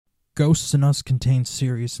Ghosts in Us contains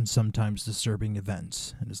serious and sometimes disturbing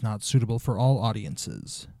events and is not suitable for all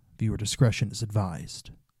audiences. Viewer discretion is advised.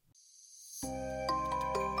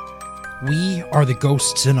 We are the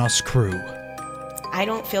Ghosts in Us crew. I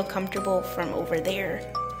don't feel comfortable from over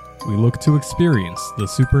there. We look to experience the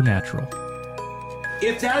supernatural.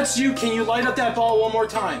 If that's you, can you light up that ball one more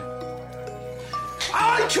time?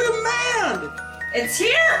 I command! It's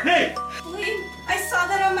here! Hey! Wait, I saw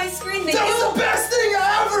that on my screen. That was the best thing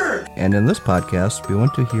ever! And in this podcast, we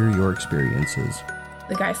want to hear your experiences.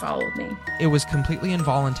 The guy followed me. It was completely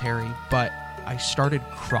involuntary, but I started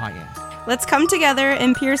crying. Let's come together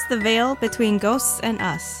and pierce the veil between ghosts and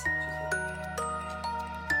us.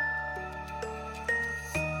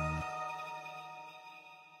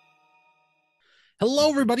 Hello,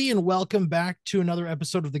 everybody, and welcome back to another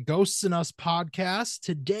episode of the Ghosts in Us podcast.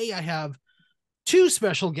 Today, I have two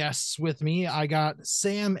special guests with me. I got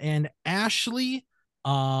Sam and Ashley.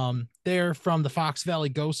 They're from the Fox Valley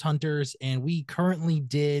Ghost Hunters, and we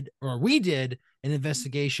did an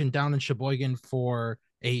investigation down in Sheboygan for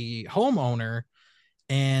a homeowner,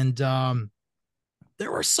 and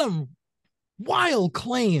there were some wild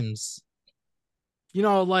claims. You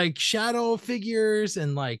know, like shadow figures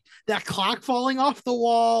and like that clock falling off the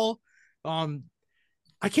wall.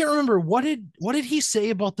 I can't remember what did he say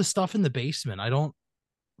about the stuff in the basement. I don't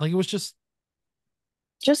like, it was just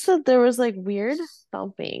that there was like weird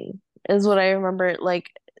thumping is what I remember. Like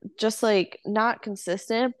just like not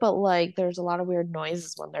consistent, but like there's a lot of weird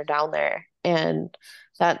noises when they're down there, and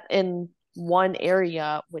that in one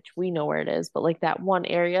area, which we know where it is, but like that one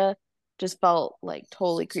area just felt like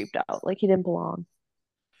totally creeped out, like he didn't belong.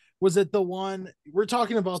 Was it the one we're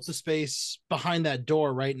talking about, the space behind that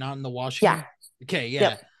door, right? Not in the washroom? Yeah. Okay,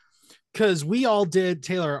 yeah. Because we all did,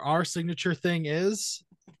 Taylor, our signature thing is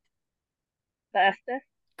the Estes.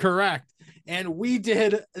 Correct. And we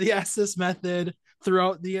did the Estes method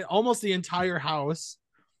throughout almost the entire house,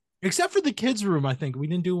 except for the kids' room. I think we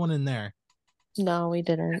didn't do one in there. No, we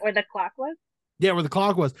didn't. Where the clock was? Yeah, where the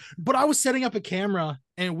clock was. But I was setting up a camera,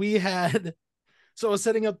 and so I was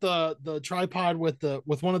setting up the tripod with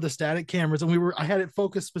one of the static cameras, and I had it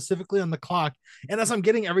focused specifically on the clock. And as I'm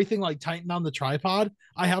getting everything like tightened on the tripod,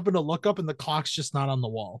 I happened to look up and the clock's just not on the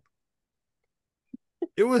wall.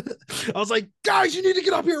 I was like, guys, you need to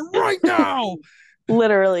get up here right now.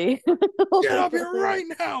 Literally. Get up here right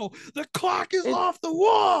now. The clock is off the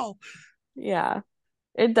wall. Yeah.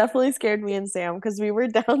 It definitely scared me and Sam because we were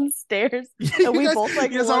downstairs and we both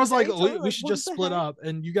like. Yes, I was like, we should just split up.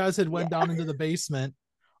 And you guys had went down into the basement.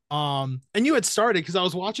 And you had started because I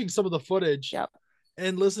was watching some of the footage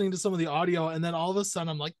and listening to some of the audio. And then all of a sudden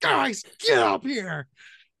I'm like, guys, get up here.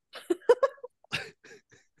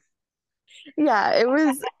 Yeah, it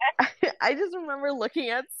was. I just remember looking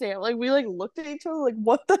at Sam, like we like looked at each other like,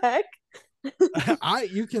 what the heck?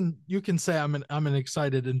 You can say I'm an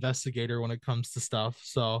excited investigator when it comes to stuff.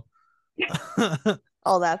 So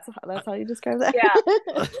oh, that's how you describe that. Yeah.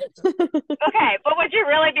 Okay, but would you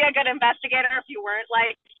really be a good investigator if you weren't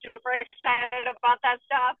like super excited about that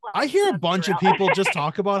stuff? Like, I hear a bunch of people just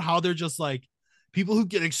talk about how they're just like, people who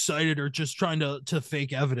get excited are just trying to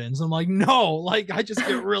fake evidence. I'm like, no, like I just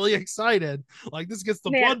get really excited. Like this gets the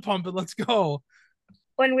blood pumping. Let's go.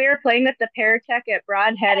 When we were playing with the Paratech at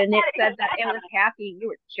Broadhead and it said that it was happy, you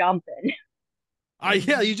were jumping.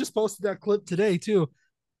 Yeah, you just posted that clip today too.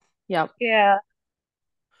 Yep. Yeah.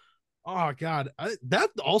 Oh God, that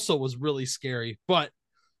also was really scary. But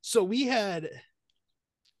so we had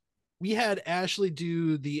Ashley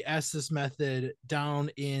do the Estes method down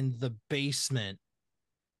in the basement,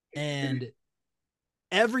 and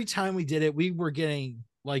every time we did it, we were getting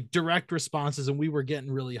like direct responses, and we were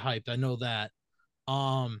getting really hyped. I know that.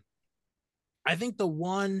 I think the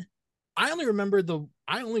one I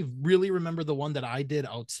only really remember the one that I did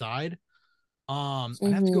outside. I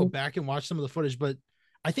have to go back and watch some of the footage, but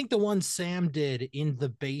I think the one Sam did in the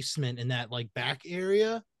basement in that like back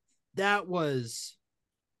area, that was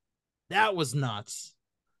nuts.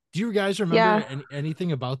 Do you guys remember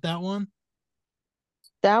anything about that one?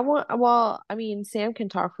 That one, well, I mean, Sam can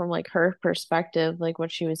talk from like her perspective, like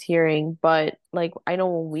what she was hearing, but like I know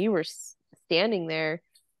when we were standing there,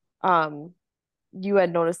 you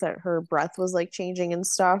had noticed that her breath was like changing and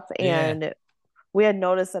stuff, and we had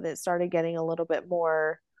noticed that it started getting a little bit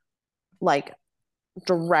more like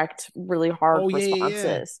direct, really hard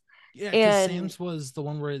responses. Yeah, because Sam's was the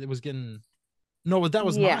one where it was getting. No, but that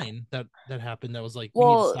was mine that happened. That was like, we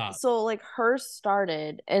need to stop. So like hers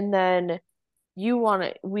started, and then we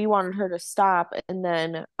wanted her to stop, and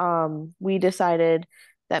then we decided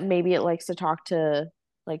that maybe it likes to talk to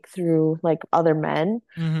like through like other men.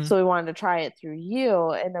 Mhm. So we wanted to try it through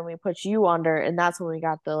you, and then we put you under, and that's when we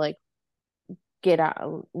got the like get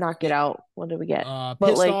out, not get out. What did we get? But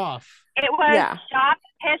Pissed like, off. It was yeah, stop,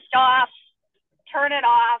 pissed off, turn it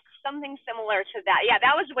off, something similar to that. Yeah,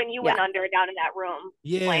 that was when you went Yeah. under down in that room.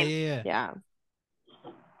 Yeah, Blaine. yeah. yeah,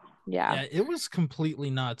 Yeah, it was completely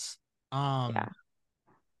nuts. yeah.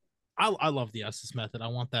 I love the Estes method. I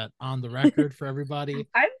want that on the record for everybody.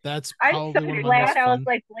 That's I'm probably so one of my glad most I was fun.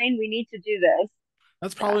 like, Blaine, we need to do this.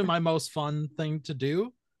 That's probably my most fun thing to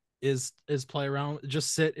do is play around,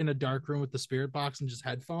 just sit in a dark room with the spirit box and just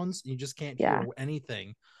headphones. You just can't hear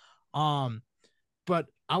anything. But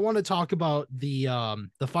I want to talk about the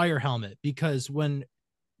fire helmet, because when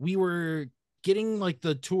we were getting like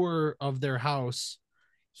the tour of their house,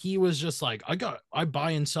 he was just like, I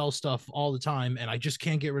buy and sell stuff all the time and I just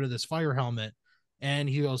can't get rid of this fire helmet. And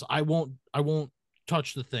he goes, I won't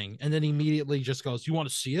touch the thing. And then he immediately just goes, you want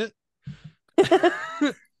to see it? You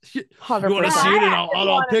want to see it and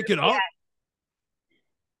I'll pick it up?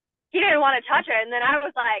 He didn't want to touch it. And then I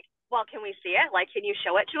was like, well, can we see it? Like, can you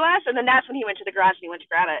show it to us? And then that's when he went to the garage and he went to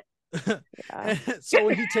grab it. So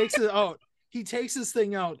when he takes it out, he takes his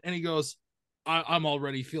thing out and he goes, I'm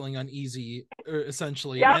already feeling uneasy,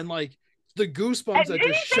 essentially. Yep. And like the goosebumps that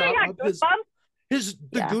just shot up the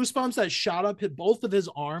goosebumps that shot up both of his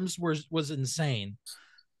arms was insane.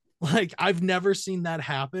 Like, I've never seen that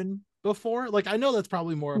happen before. Like, I know that's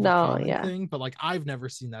probably more of a common thing, but like I've never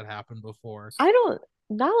seen that happen before.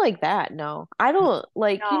 Not like that. No, I don't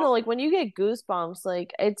like, you know, like when you get goosebumps,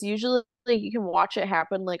 like it's usually like you can watch it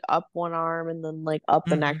happen like up one arm and then like up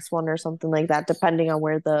the next one or something like that, depending on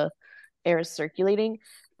where the air is circulating.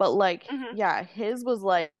 But like, yeah, his was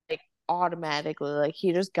like automatically, like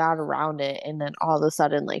he just got around it, and then all of a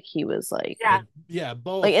sudden, like he was like,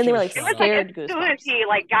 both like, and they were like scared goosebumps. As soon as he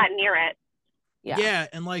like got near it. Yeah,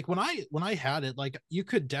 and like when I had it, like you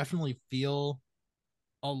could definitely feel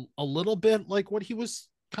a little bit like what he was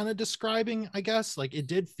kind of describing, I guess. Like it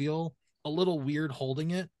did feel a little weird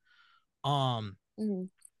holding it.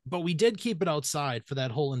 But we did keep it outside for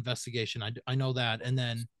that whole investigation. I know that. And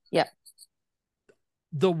then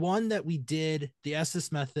the one that we did, the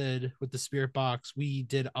Estes method with the spirit box, we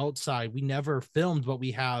did outside. We never filmed, but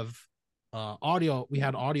we have audio. We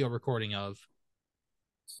had audio recording of.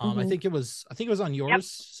 I think it was on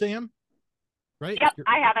yours, Sam. Right? Yep,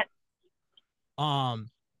 I have it.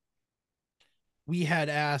 We had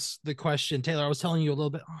asked the question, Taylor. I was telling you a little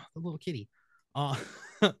bit. Oh, the little kitty.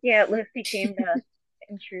 Yeah, Lucy came to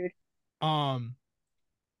intrude.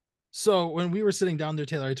 So when we were sitting down there,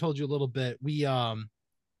 Taylor, I told you a little bit. You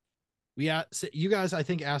guys, I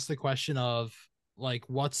think, asked the question of like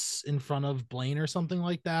what's in front of Blaine or something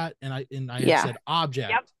like that, and I had said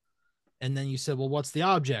object, and then you said, well, what's the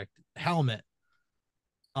object? Helmet.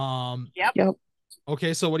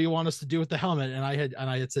 Okay, so what do you want us to do with the helmet? And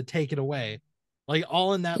I had said take it away, like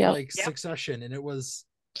all in that like succession, and that was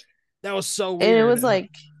so weird. And it was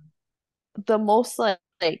like the most like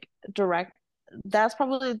direct. That's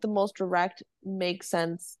probably the most direct, make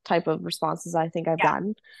sense type of responses I think I've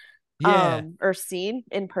gotten. Or seen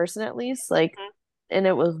in person at least, like, and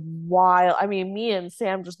it was wild. I mean, me and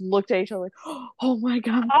Sam just looked at each other like, oh my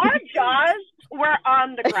god, our jaws were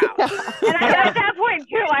on the ground. And at that point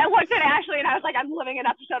too, I looked at Ashley and I was like, I'm living an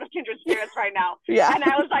episode of Kindred Spirits right now. And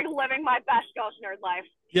I was like living my best ghost nerd life.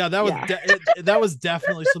 That was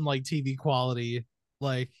definitely some like TV quality,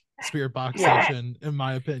 like spirit box session, in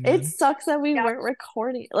my opinion. It sucks that we weren't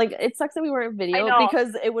recording, like it sucks that we weren't video,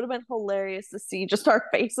 because it would have been hilarious to see just our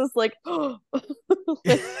faces like I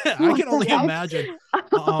can only imagine,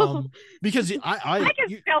 because I can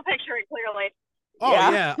still picture it clearly.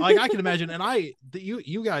 Like I can imagine. And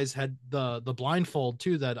you guys had the blindfold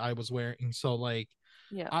too that I was wearing, so like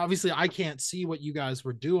obviously I can't see what you guys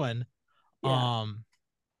were doing. But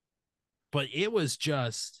it was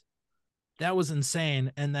just, that was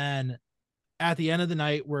insane. And then at the end of the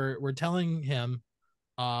night, we're telling him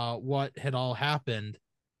what had all happened,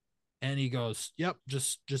 and he goes, yep,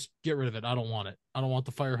 just get rid of it. I don't want it. I don't want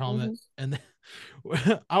the fire helmet. And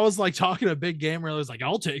then I was like talking a big gamer. I was like,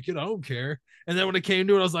 I'll take it, I don't care. And then when it came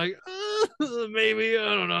to it, I was like, maybe,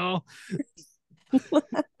 I don't know.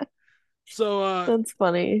 So that's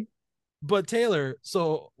funny. But Taylor,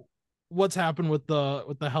 so what's happened with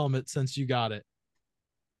the helmet since you got it?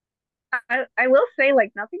 I will say,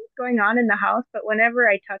 like, nothing's going on in the house, but whenever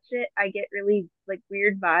I touch it, I get really like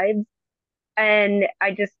weird vibes, and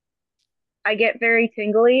I get very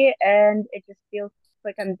tingly, and it just feels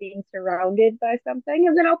like I'm being surrounded by something,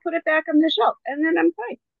 and then I'll put it back on the shelf, and then I'm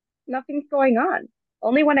fine. Nothing's going on.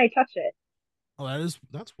 Only when I touch it. Oh,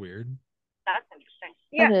 that's weird. That's interesting.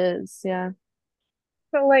 Yeah. It is, yeah.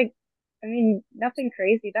 So like, I mean, nothing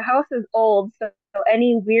crazy. The house is old, so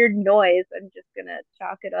any weird noise, I'm just gonna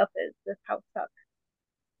chalk it up as this house sucks.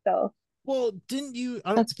 So. Well, didn't you?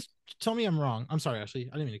 Tell me I'm wrong. I'm sorry, Ashley.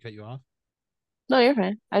 I didn't mean to cut you off. No, you're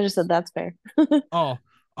fine. I just said that's fair. Oh,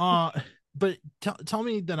 but tell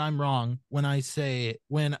me that I'm wrong when I say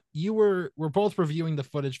when we're both reviewing the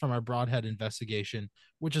footage from our Broadhead investigation,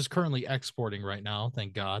 which is currently exporting right now,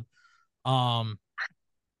 thank God.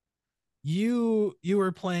 You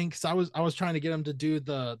were playing because I was trying to get him to do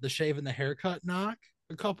the shave and the haircut knock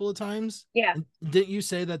a couple of times. Yeah. Didn't you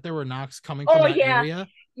say that there were knocks coming from that area?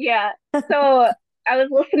 Yeah. So I was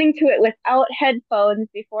listening to it without headphones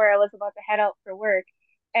before I was about to head out for work,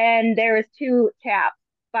 and there was 2 taps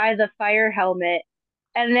by the fire helmet.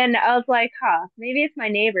 And then I was like, maybe it's my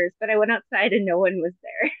neighbors, but I went outside and no one was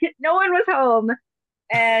there. No one was home.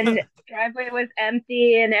 And driveway was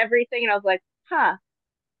empty and everything. And I was like,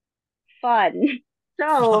 fun.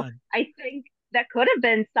 So I think that could have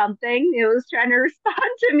been something. It was trying to respond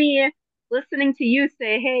to me listening to you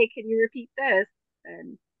say, hey, can you repeat this?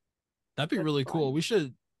 And that'd be really cool. We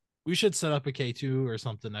should set up a K2 or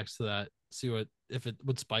something next to that. See if it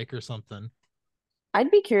would spike or something.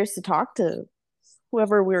 I'd be curious to talk to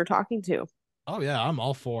whoever we were talking to. Oh yeah, I'm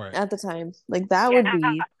all for it. At the time. Like that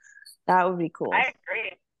would be cool. I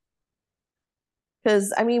agree.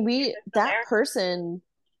 Because I mean that person,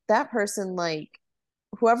 like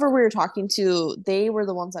whoever we were talking to, they were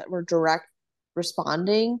the ones that were direct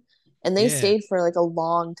responding, and they stayed for like a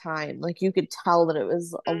long time. Like you could tell that it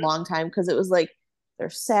was a long time because it was like they're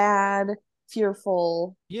sad,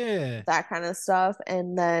 fearful, that kind of stuff.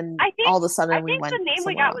 And then all of a sudden we went. I think the name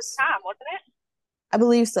we got was Tom, wasn't it? I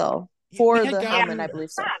believe so. For the helmet, I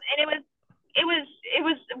believe so. And it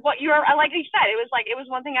was what you were like you said. It was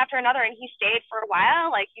one thing after another, and he stayed for a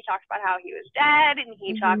while. Like he talked about how he was dead, and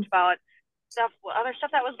he talked about other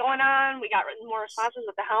stuff that was going on. We got more responses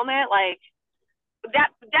with the helmet. Like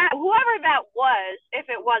that whoever that was, if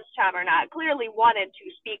it was Tom or not, clearly wanted to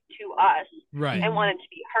speak to us, right, and wanted to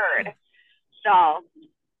be heard. So.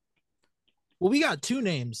 Well, we got 2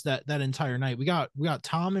 names that entire night. We got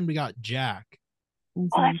Tom and we got Jack. Oh,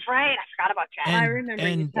 that's right. I forgot about Jack. And, I remember.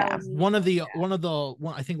 And one of the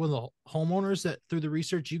homeowners that through the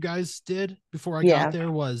research you guys did before I got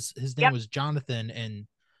there was his name was Jonathan,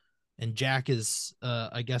 and Jack is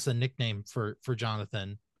I guess a nickname for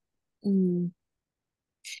Jonathan.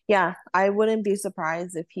 Yeah, I wouldn't be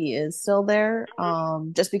surprised if he is still there.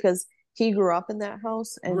 Just because he grew up in that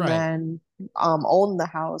house and then owned the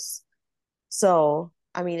house. So,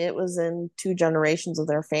 I mean, it was in 2 generations of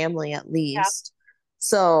their family at least.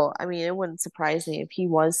 So, I mean, it wouldn't surprise me if he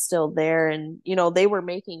was still there, and, you know, they were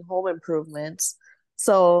making home improvements.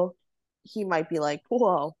 So he might be like,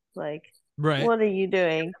 whoa, like, what are you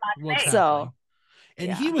doing? Well, exactly. So,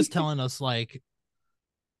 and he was telling us, like,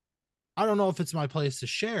 I don't know if it's my place to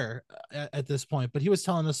share at this point, but he was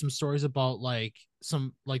telling us some stories about like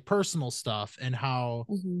some like personal stuff and how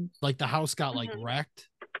like the house got like wrecked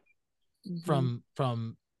from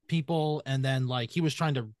people, and then like he was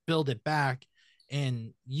trying to build it back.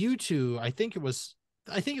 And you two, I think it was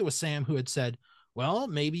Sam who had said, well,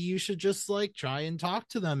 maybe you should just like try and talk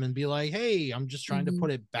to them and be like, hey, I'm just trying to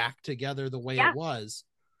put it back together the way it was.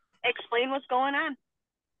 Explain what's going on.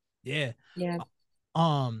 Yeah. Yeah.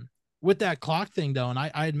 With that clock thing though, and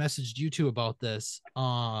I had messaged you two about this.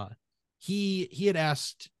 He had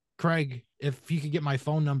asked Craig if he could get my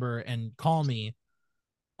phone number and call me.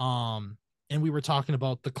 And we were talking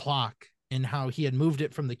about the clock and how he had moved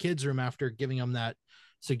it from the kids' room after giving him that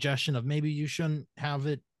suggestion of maybe you shouldn't have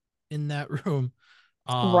it in that room.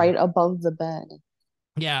 Right above the bed.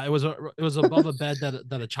 Yeah, it was above a bed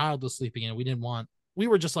that a child was sleeping in. We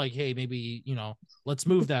were just like, hey, maybe, you know, let's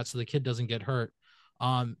move that so the kid doesn't get hurt.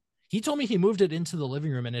 He told me he moved it into the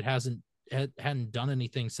living room and it hadn't done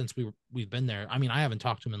anything since we've been there. I mean, I haven't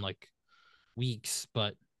talked to him in like weeks,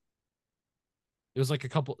 but it was like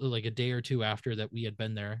a day or 2 after that we had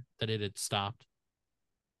been there that it had stopped.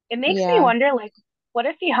 It makes me wonder, like, what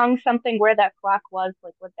if he hung something where that clock was?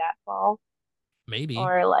 Like, would that fall? Maybe.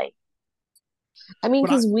 Or like, I mean,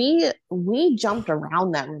 because we jumped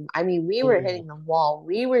around that room. I mean, we were hitting the wall.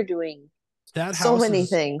 We were doing that so house many is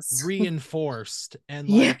things reinforced, and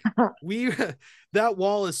like that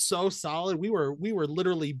wall is so solid. We were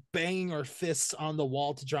literally banging our fists on the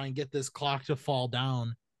wall to try and get this clock to fall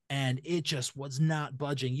down, and it just was not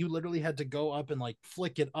budging. You literally had to go up and like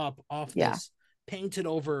flick it up off this painted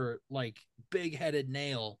over like big headed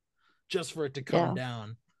nail just for it to come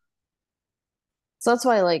down. So that's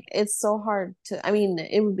why like it's so hard to, I mean,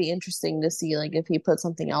 it would be interesting to see like if he put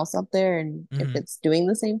something else up there and if Mhm. it's doing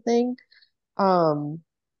the same thing. Um,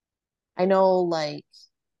 I know like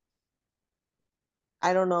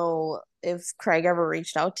I don't know if Craig ever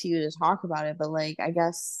reached out to you to talk about it, but like I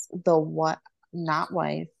guess the what not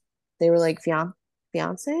wife, they were like fiance?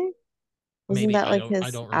 Wasn't Maybe that like I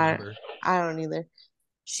his don't remember. I don't either.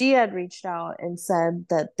 She had reached out and said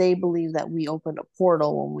that they believe that we opened a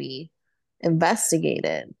portal when we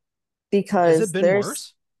investigated Has it because been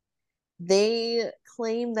worse? they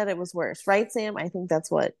claim that it was worse, right, Sam? I think that's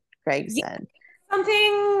what Craig Yeah, said.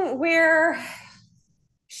 something where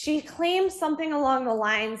she claimed something along the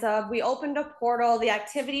lines of we opened a portal, the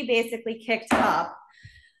activity basically kicked up,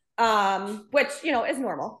 which is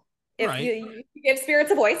normal. If Right. you give spirits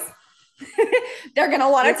a voice, they're gonna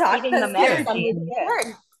want to talk feeding because them there's energy. something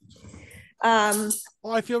heard.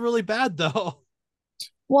 Oh, I feel really bad though.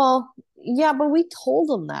 Well, yeah, but we told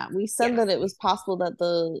them that. We said Yeah. that it was possible that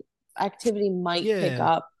the activity might pick Yeah.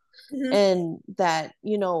 up Mhm. and that,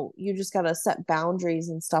 you just got to set boundaries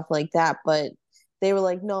and stuff like that. But they were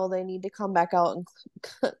like, no, they need to come back out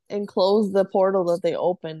and close the portal that they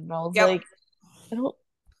opened. And I was Yep. like,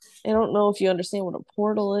 I don't know if you understand what a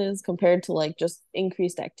portal is compared to like just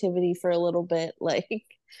increased activity for a little bit. Like,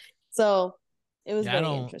 so it was Yeah, I very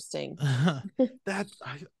don't. interesting.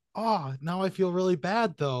 Now I feel really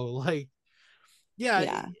bad though. Like, yeah,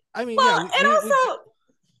 Yeah. I mean, Well, yeah, it also. Oh,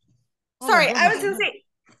 no, Sorry, go I ahead. was gonna say.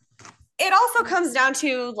 It also comes down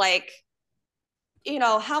to like,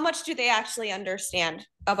 how much do they actually understand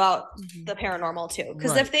about the paranormal too?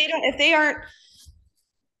 Because Right. if they aren't,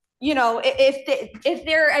 if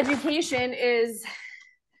their education is,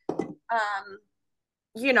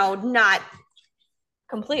 not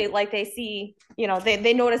complete, like they see,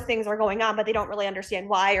 they notice things are going on, but they don't really understand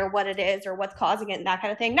why or what it is or what's causing it and that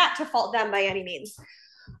kind of thing. Not to fault them by any means.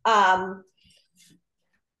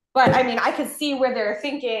 But I mean, I could see where they're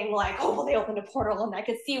thinking like, oh, well, they opened a portal, and I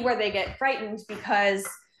could see where they get frightened because,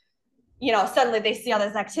 suddenly they see all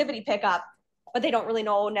this activity pick up, but they don't really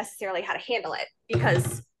know necessarily how to handle it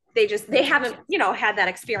because they haven't, had that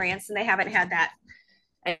experience and they haven't had that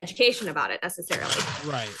education about it necessarily.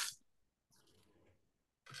 Right.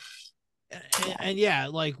 And yeah,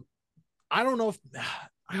 like, I don't know if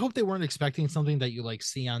I hope they weren't expecting something that you like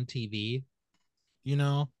see on TV,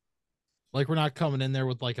 like we're not coming in there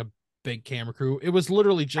with like a big camera crew. It was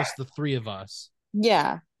literally just the three of us.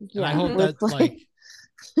 Yeah. And I hope that like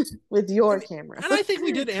with your camera. And I think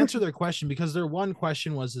we did answer their question because their one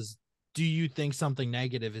question was do you think something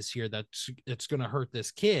negative is here it's going to hurt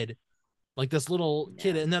this kid, like this little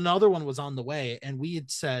kid? And then the other one was on the way, and we had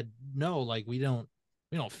said no, like we don't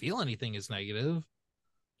feel anything is negative.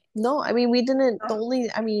 No, I mean we didn't. The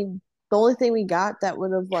only thing we got that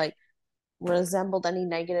would have like resembled any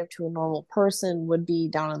negative to a normal person would be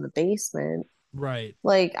down in the basement. Right.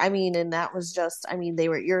 Like, I mean, and that was just, they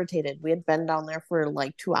were irritated. We had been down there for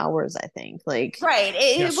like 2 hours, I think. Like, right.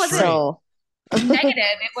 It wasn't so negative.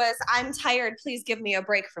 It was, I'm tired. Please give me a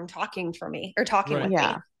break from talking with me.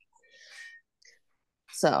 Yeah.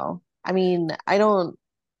 So, I mean, I don't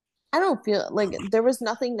feel like there was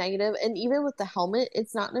nothing negative. And even with the helmet,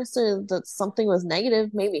 it's not necessarily that something was negative,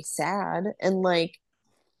 maybe sad. And like,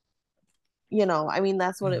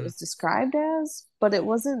 that's what it was described as, but it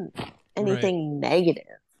wasn't anything negative.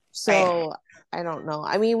 So I don't know.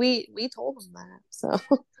 I mean, we told him that. So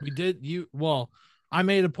we did. I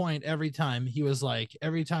made a point every time he was like,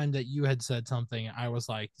 every time that you had said something, I was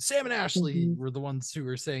like, Sam and Ashley were the ones who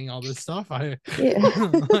were saying all this stuff. like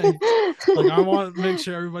I want to make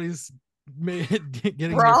sure everybody's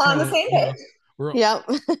getting. We're all on the same page. Yep.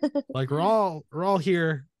 Like we're all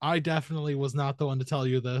here. I definitely was not the one to tell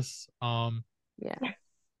you this. Yeah.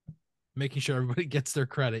 Making sure everybody gets their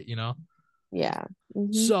credit, Yeah.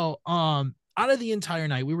 Mm-hmm. So, out of the entire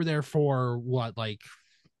night, we were there for what, like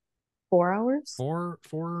 4 hours?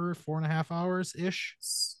 4.5 hours ish.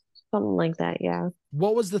 Something like that. Yeah.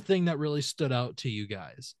 What was the thing that really stood out to you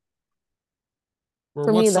guys? Or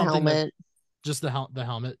for me, the helmet. Just the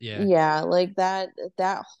helmet. Yeah. Yeah. Like that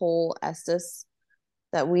whole Estes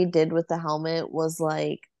that we did with the helmet was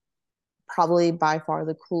like probably by far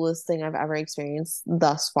the coolest thing I've ever experienced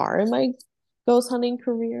thus far in my ghost hunting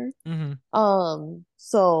career. Mm-hmm.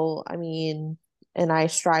 So I mean, and I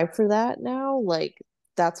strive for that now. Like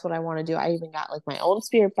that's what I want to do. I even got like my own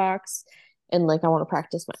spirit box, and like I want to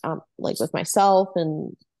practice my like with myself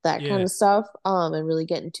and that kind of stuff. And really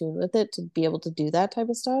get in tune with it to be able to do that type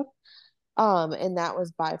of stuff. And that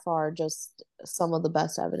was by far just some of the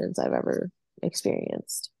best evidence I've ever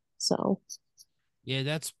experienced. So yeah,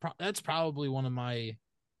 that's probably one of my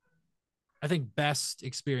I think best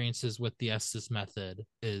experiences with the Estes method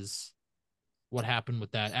is what happened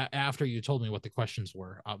with that after you told me what the questions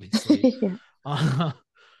were, obviously. Yeah.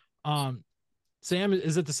 Sam,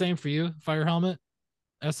 is it the same for you? Fire helmet,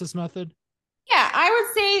 Estes method? Yeah, I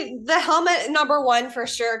would say the helmet number one for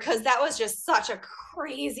sure, because that was just such a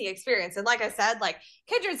crazy experience. And like I said, like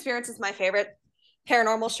Kindred Spirits is my favorite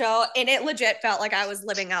paranormal show, and it legit felt like I was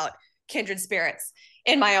living out Kindred Spirits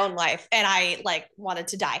in my own life, and I like wanted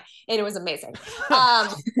to die, and it was amazing.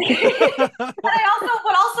 But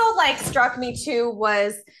what also like struck me too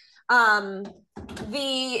was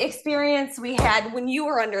the experience we had when you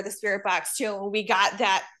were under the spirit box too, and we got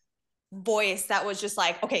that voice that was just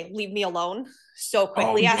like, okay, leave me alone, so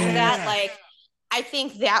quickly after that. Like, I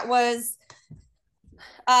think that was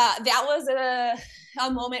a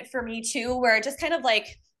moment for me too, where it just kind of like,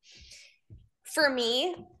 for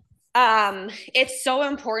me, it's so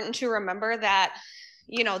important to remember that,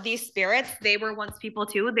 you know, these spirits, they were once people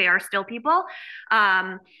too. They are still people.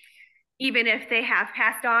 Even if they have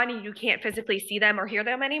passed on and you can't physically see them or hear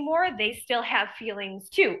them anymore, they still have feelings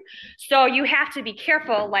too. So you have to be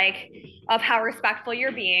careful, like, of how respectful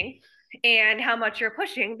you're being and how much you're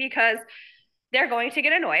pushing, because they're going to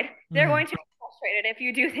get annoyed. They're going to be frustrated if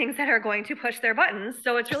you do things that are going to push their buttons.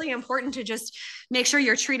 So it's really important to just make sure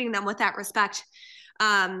you're treating them with that respect,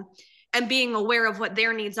 and being aware of what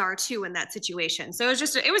their needs are too in that situation. So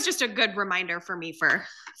it was just a good reminder for me for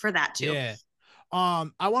that too. Yeah.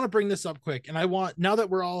 I want to bring this up quick, and now that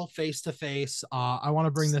we're all face to face, I want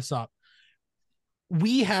to bring this up.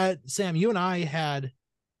 We had, Sam, you and I had,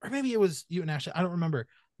 or maybe it was you and Ashley, I don't remember.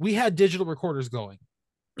 We had digital recorders going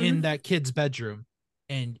in that kid's bedroom,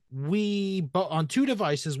 and on 2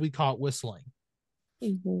 devices, we caught whistling.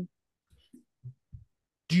 Mm-hmm.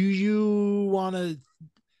 Do you want to?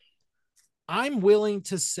 I'm willing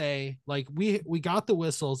to say, like, we got the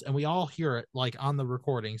whistles and we all hear it, like, on the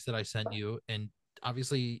recordings that I sent you, and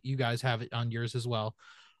obviously you guys have it on yours as well.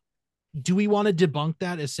 Do we want to debunk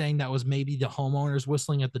that as saying that was maybe the homeowners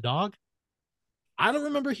whistling at the dog? I don't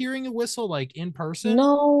remember hearing a whistle like in person.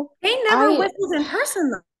 No, they never whistled in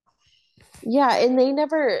person though. Yeah, and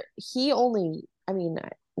he only, I mean,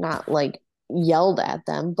 not like yelled at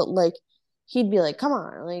them, but like he'd be like, come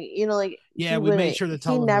on, like, you know, like, yeah, we made sure to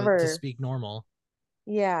tell them to speak normal.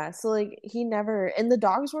 Yeah, so like he never, and the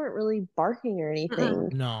dogs weren't really barking or anything.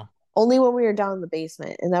 No, only when we were down in the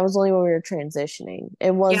basement, and that was only when we were transitioning.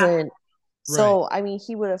 It wasn't so, right. I mean,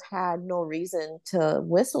 he would have had no reason to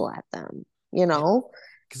whistle at them, you know,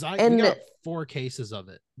 because we got 4 cases of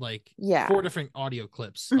it, like 4 different audio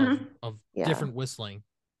clips of different whistling.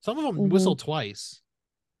 Some of them whistled twice,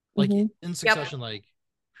 like in succession, like,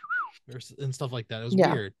 and stuff like that. It was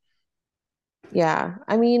weird. Yeah,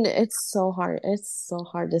 I mean, it's so hard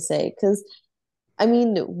to say, because I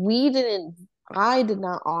mean, I did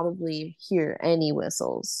not audibly hear any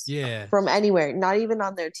whistles from anywhere, not even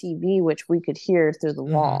on their TV, which we could hear through the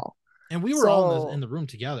wall, and we were all in the room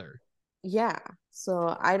together. Yeah,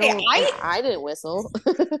 so I didn't whistle.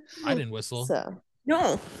 I didn't whistle. So no, I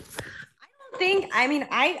don't think, I mean,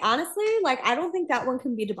 I honestly, like, I don't think that one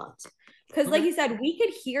can be debunked. Because like you said, we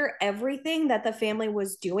could hear everything that the family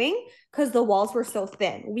was doing because the walls were so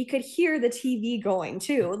thin. We could hear the TV going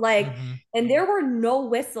too. Like, and there were no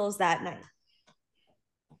whistles that night.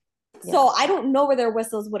 Yeah. So I don't know where their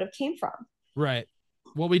whistles would have came from. Right.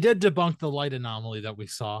 Well, we did debunk the light anomaly that we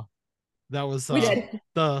saw. That was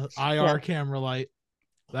the IR camera light.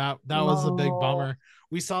 That was a big bummer.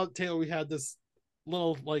 We saw, Taylor, we had this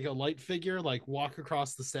little, like, a light figure, like, walk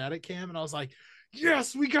across the static cam, and I was like,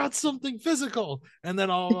 yes, we got something physical. And then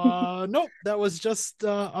nope, that was just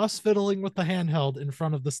us fiddling with the handheld in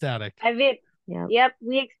front of the static. Yep,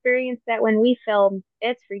 we experienced that when we filmed.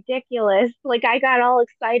 It's ridiculous. Like, I got all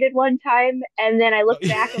excited one time, and then I looked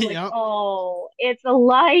back and like, oh, it's a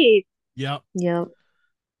light. Yep.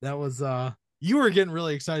 That was you were getting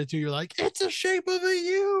really excited too. You're like, it's a shape of a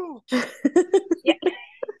U.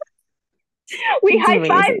 We high-fived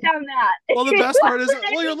on that. Well, the best part is,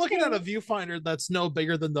 you're looking at a viewfinder that's no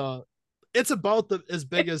bigger than it's about as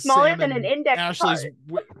big as smaller Sam than an index Ashley's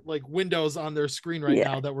like windows on their screen right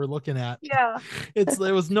now that we're looking at. Yeah, it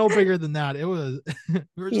was no bigger than that. It was we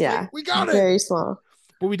were just like, we got it, very small.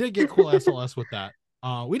 But we did get cool SLS with that.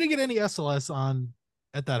 We didn't get any SLS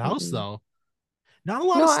at that house though. Not a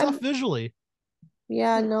lot of stuff visually.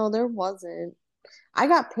 Yeah, no, there wasn't. I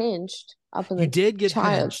got pinched up in the. You did get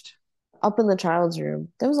pinched up in the child's room.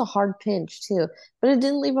 There was a hard pinch too, but it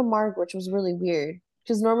didn't leave a mark, which was really weird.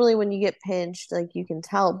 Because normally when you get pinched, like, you can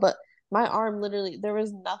tell, but my arm literally, there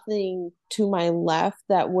was nothing to my left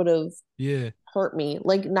that would have hurt me.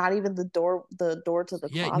 Like not even the door to the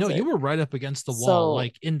Yeah, closet. no, you were right up against the wall, So,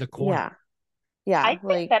 like in the corner. Yeah. I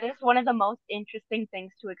think that is one of the most interesting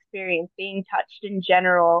things to experience, being touched in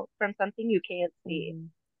general from something you can't see.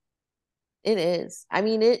 It is. I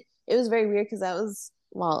mean, it was very weird because that was,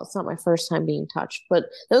 well, it's not my first time being touched, but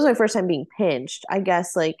that was my first time being pinched. I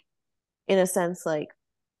guess, like, in a sense, like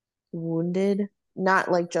wounded,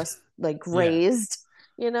 not like just like grazed,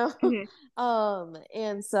 you know?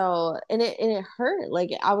 And so, and it hurt. Like,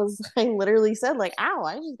 I literally said, like, ow,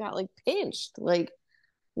 I just got like pinched. Like,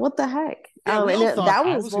 what the heck? Yeah, that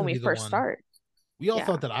was when we first started. We all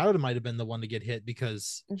thought that I might have been the one to get hit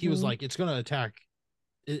because he was like, it's going to attack.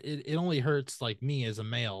 It only hurts like me as a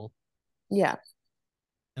male. Yeah.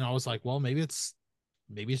 And I was like, well, maybe it's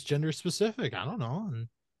gender specific. I don't know. And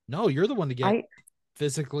no, you're the one to get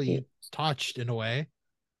physically touched in a way.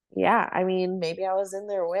 Yeah. I mean, maybe I was in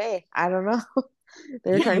their way. I don't know.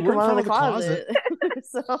 They were trying to come out of the closet.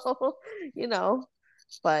 So, you know,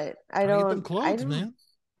 but I don't. Get them clothes, man.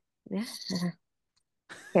 Yeah.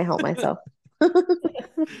 Can't help myself. But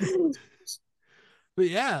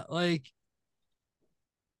yeah, like,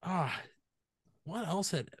 what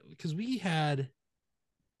else because we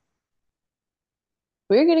were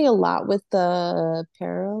getting a lot with the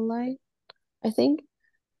Paralite, I think,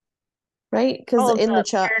 right? Because in the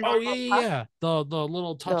chat, yeah, the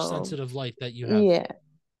little touch sensitive light that you have,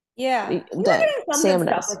 yeah, that Sam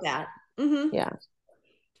stuff with that. Yeah,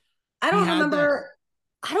 I don't remember.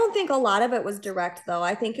 I don't think a lot of it was direct though.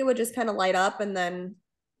 I think it would just kind of light up and then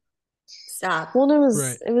stop. Well, it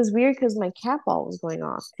was weird because my cat ball was going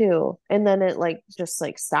off too, and then it like just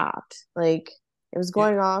like stopped. Like it was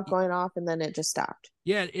going off, and then it just stopped.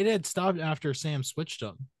 Yeah, it had stopped after Sam switched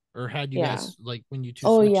them, or had you guys like when you two?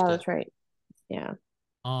 Oh switched yeah, that's right. Yeah.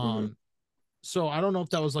 So I don't know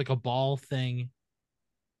if that was like a ball thing,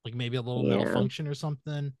 like maybe a little malfunction or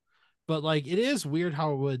something, but like it is weird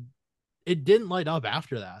how it didn't light up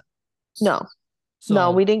after that. No,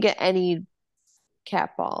 we didn't get any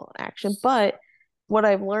cat ball action. But what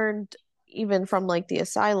I've learned even from like the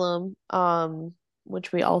asylum,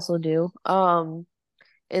 which we also do,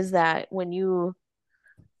 is that when you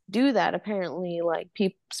do that, apparently like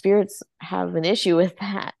spirits have an issue with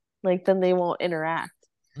that. Like then they won't interact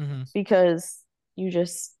because you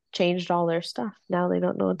just changed all their stuff. Now they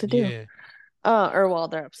don't know what to do. Or while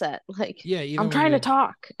they're upset, like, I'm trying to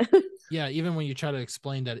talk. Yeah, even when you try to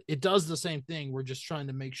explain that it does the same thing, we're just trying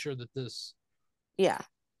to make sure that this. Yeah.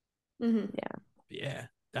 Yeah,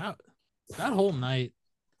 that whole night.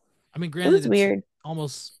 I mean, granted, it's weird.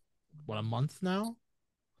 Almost a month now.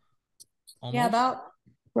 Almost. Yeah, about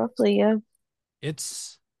roughly. Yeah.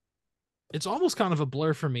 It's almost kind of a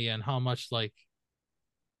blur for me, and how much like.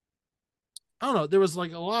 I don't know. There was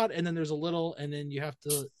like a lot, and then there's a little, and then you have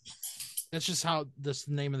to. That's just how this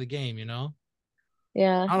name of the game, you know?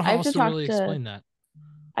 Yeah. I don't know how else to really explain that.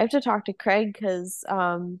 I have to talk to Craig because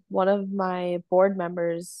one of my board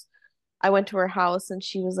members, I went to her house and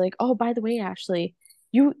she was like, oh, by the way, Ashley,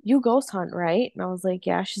 you ghost hunt, right? And I was like,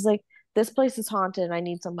 yeah. She's like, this place is haunted.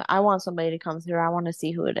 I want somebody to come through. I want to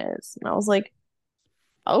see who it is. And I was like,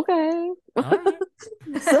 okay. Right.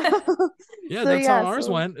 That's how ours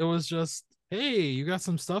went. It was just, hey, you got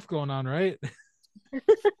some stuff going on, right?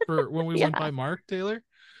 For when we went by Mark Taylor.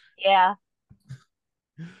 Yeah.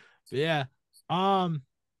 Yeah.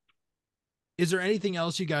 Is there anything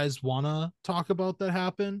else you guys want to talk about that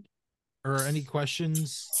happened, or any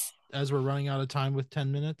questions as we're running out of time with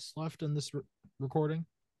 10 minutes left in this recording?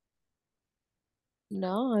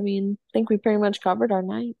 No, I mean, I think we pretty much covered our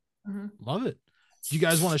night. Love it. Do you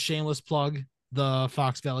guys want a shameless plug the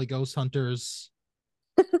Fox Valley Ghost Hunters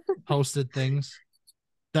hosted things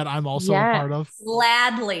that I'm also a part of?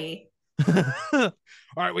 Gladly. All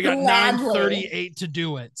right, we got 9:38 to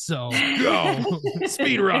do it, so go.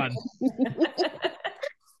 Speed run. If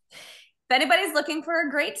anybody's looking for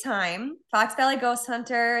a great time, Fox Valley Ghost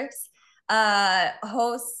Hunters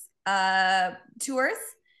hosts tours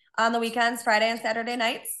on the weekends, Friday and Saturday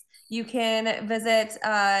nights. You can visit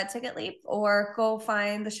Ticket Leap or go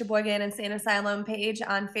find the Sheboygan Insane Asylum page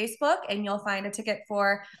on Facebook, and you'll find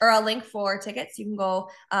a link for tickets. You can go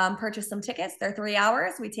purchase some tickets. They're 3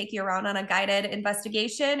 hours. We take you around on a guided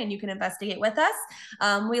investigation, and you can investigate with us.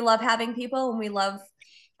 We love having people, and we love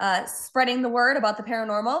spreading the word about the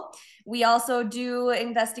paranormal. We also do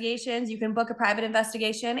investigations. You can book a private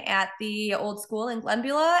investigation at the old school in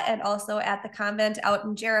Glenbeulah and also at the convent out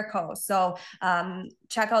in Jericho. So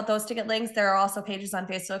check out those ticket links. There are also pages on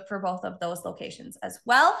Facebook for both of those locations as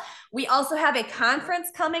well. We also have a conference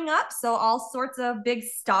coming up. So all sorts of big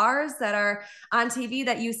stars that are on TV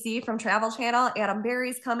that you see from Travel Channel. Adam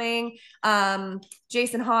Berry's coming.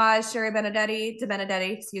 Jason Hawes, Sherry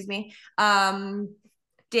Benedetti, excuse me.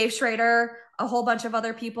 Dave Schrader, a whole bunch of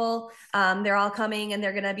other people. They're all coming and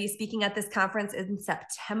they're going to be speaking at this conference in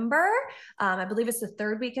September. I believe it's the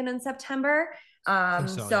third weekend in September.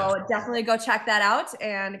 So definitely go check that out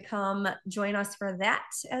and come join us for that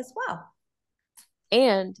as well.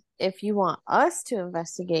 And if you want us to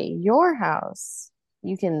investigate your house,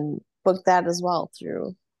 you can book that as well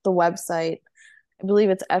through the website. I believe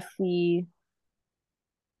it's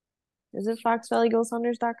is it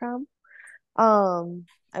foxvalleyghosthunters.com?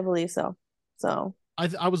 I believe so. So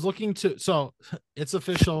I was looking to, so it's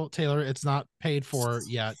official, Taylor. It's not paid for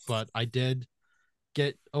yet, but I did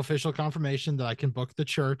get official confirmation that I can book the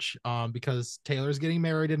church because Taylor's getting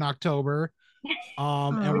married in October.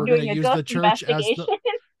 And we're going to use the church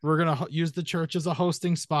use the church as a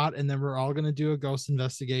hosting spot, and then we're all going to do a ghost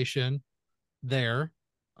investigation there.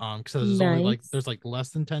 Because there's only there's less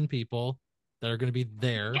than 10 people that are going to be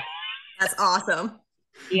there. That's awesome.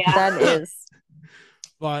 Yeah, that is.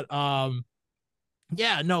 But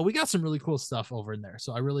yeah, no, we got some really cool stuff over in there.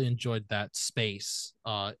 So I really enjoyed that space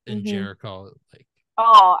in Jericho.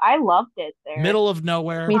 Oh, I loved it there. Middle of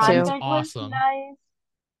nowhere. Me too. Was awesome. Nice.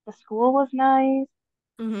 The school was nice.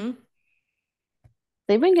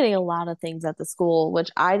 They've been getting a lot of things at the school, which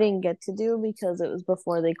I didn't get to do because it was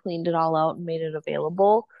before they cleaned it all out and made it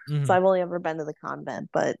available. So I've only ever been to the convent,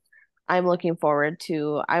 but I'm looking forward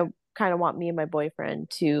to, I kind of want me and my boyfriend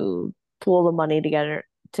to pool the money together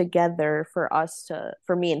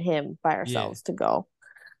for me and him by ourselves to go.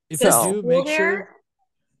 If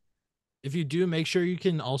you do, make sure you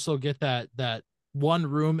can also get that one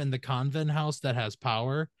room in the convent house that has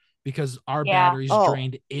power, because our batteries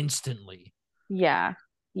drained instantly. Yeah.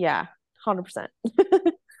 100%.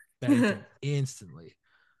 Instantly.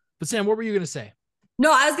 But Sam, what were you going to say?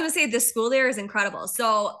 No, I was going to say the school there is incredible.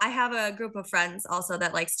 So I have a group of friends also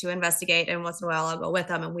that likes to investigate, and once in a while I'll go with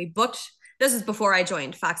them, and we booked, this is before I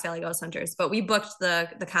joined Fox Valley Ghost Hunters, but we booked the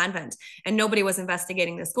convent and nobody was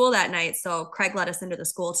investigating the school that night. So Craig let us into the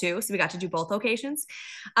school too. So we got to do both locations.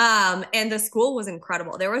 And the school was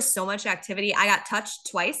incredible. There was so much activity. I got touched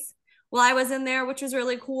twice while I was in there, which was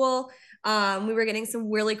really cool. We were getting some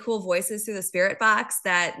really cool voices through the spirit box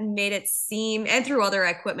that made it seem, and through other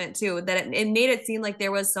equipment too, that it made it seem like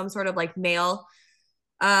there was some sort of male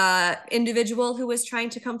individual who was trying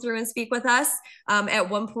to come through and speak with us. At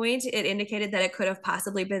one point, it indicated that it could have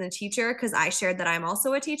possibly been a teacher, because I shared that I'm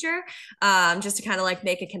also a teacher, just to kind of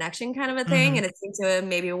make a connection kind of a thing, and it seemed to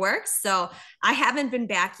maybe work. So I haven't been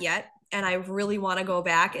back yet, and I really want to go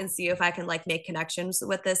back and see if I can make connections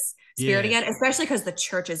with this spirit again, especially because the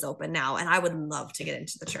church is open now, and I would love to get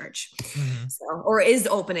into the church. Or is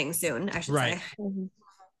opening soon, I should say.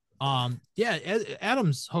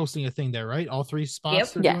 Adam's hosting a thing there, right? All three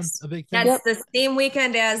spots are doing a big thing. That's the same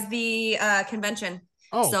weekend as the convention.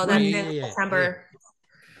 So that's in September.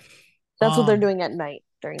 That's what they're doing at night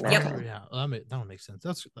during that time. Yeah, that'll make sense.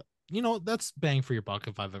 That's bang for your buck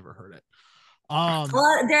if I've ever heard it. Well,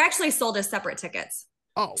 they're actually sold as separate tickets.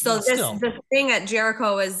 Oh, so the thing at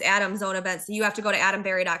Jericho is Adam's own event. So you have to go to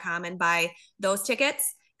adamberry.com and buy those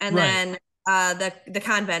tickets. And then the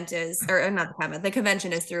convent is, or not the convent, the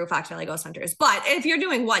convention is through Fox Valley Ghost Hunters. But if you're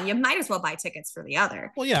doing one, you might as well buy tickets for the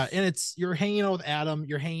other. Well, yeah. And you're hanging out with Adam.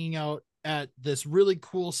 You're hanging out at this really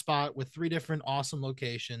cool spot with 3 different awesome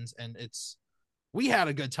locations. And we had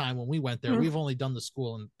a good time when we went there. We've only done the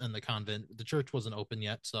school and the convent. The church wasn't open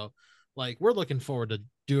yet. So we're looking forward to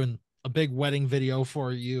doing a big wedding video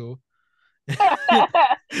for you. Yeah.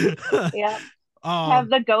 Have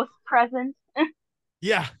the ghost present.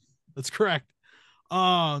 Yeah, that's correct.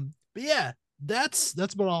 But yeah, that's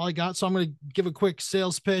about all I got. So I'm going to give a quick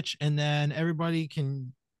sales pitch, and then everybody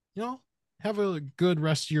can, have a good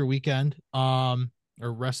rest of your weekend. Or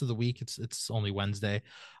rest of the week. It's only Wednesday.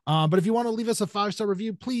 But if you want to leave us a 5-star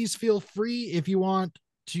review, please feel free. If you want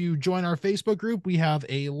to join our Facebook group, we have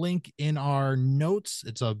a link in our notes.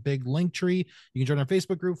 It's a big link tree. You can join our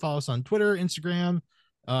Facebook group, follow us on Twitter, Instagram,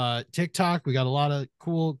 TikTok. We got a lot of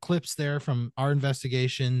cool clips there from our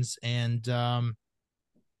investigations. And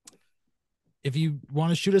if you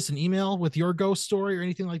want to shoot us an email with your ghost story or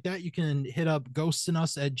anything like that, you can hit up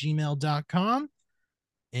ghostinus@gmail.com.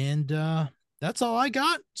 And that's all I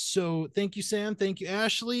got. So thank you, Sam. Thank you,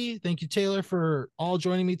 Ashley. Thank you, Taylor, for all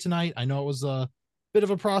joining me tonight. I know it was a bit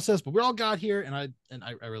of a process, but we all got here, and I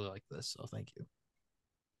really like this. So thank you.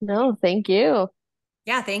 No, thank you.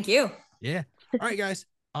 Yeah, thank you. Yeah. All right, guys.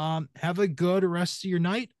 Have a good rest of your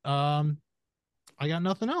night. I got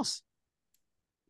nothing else.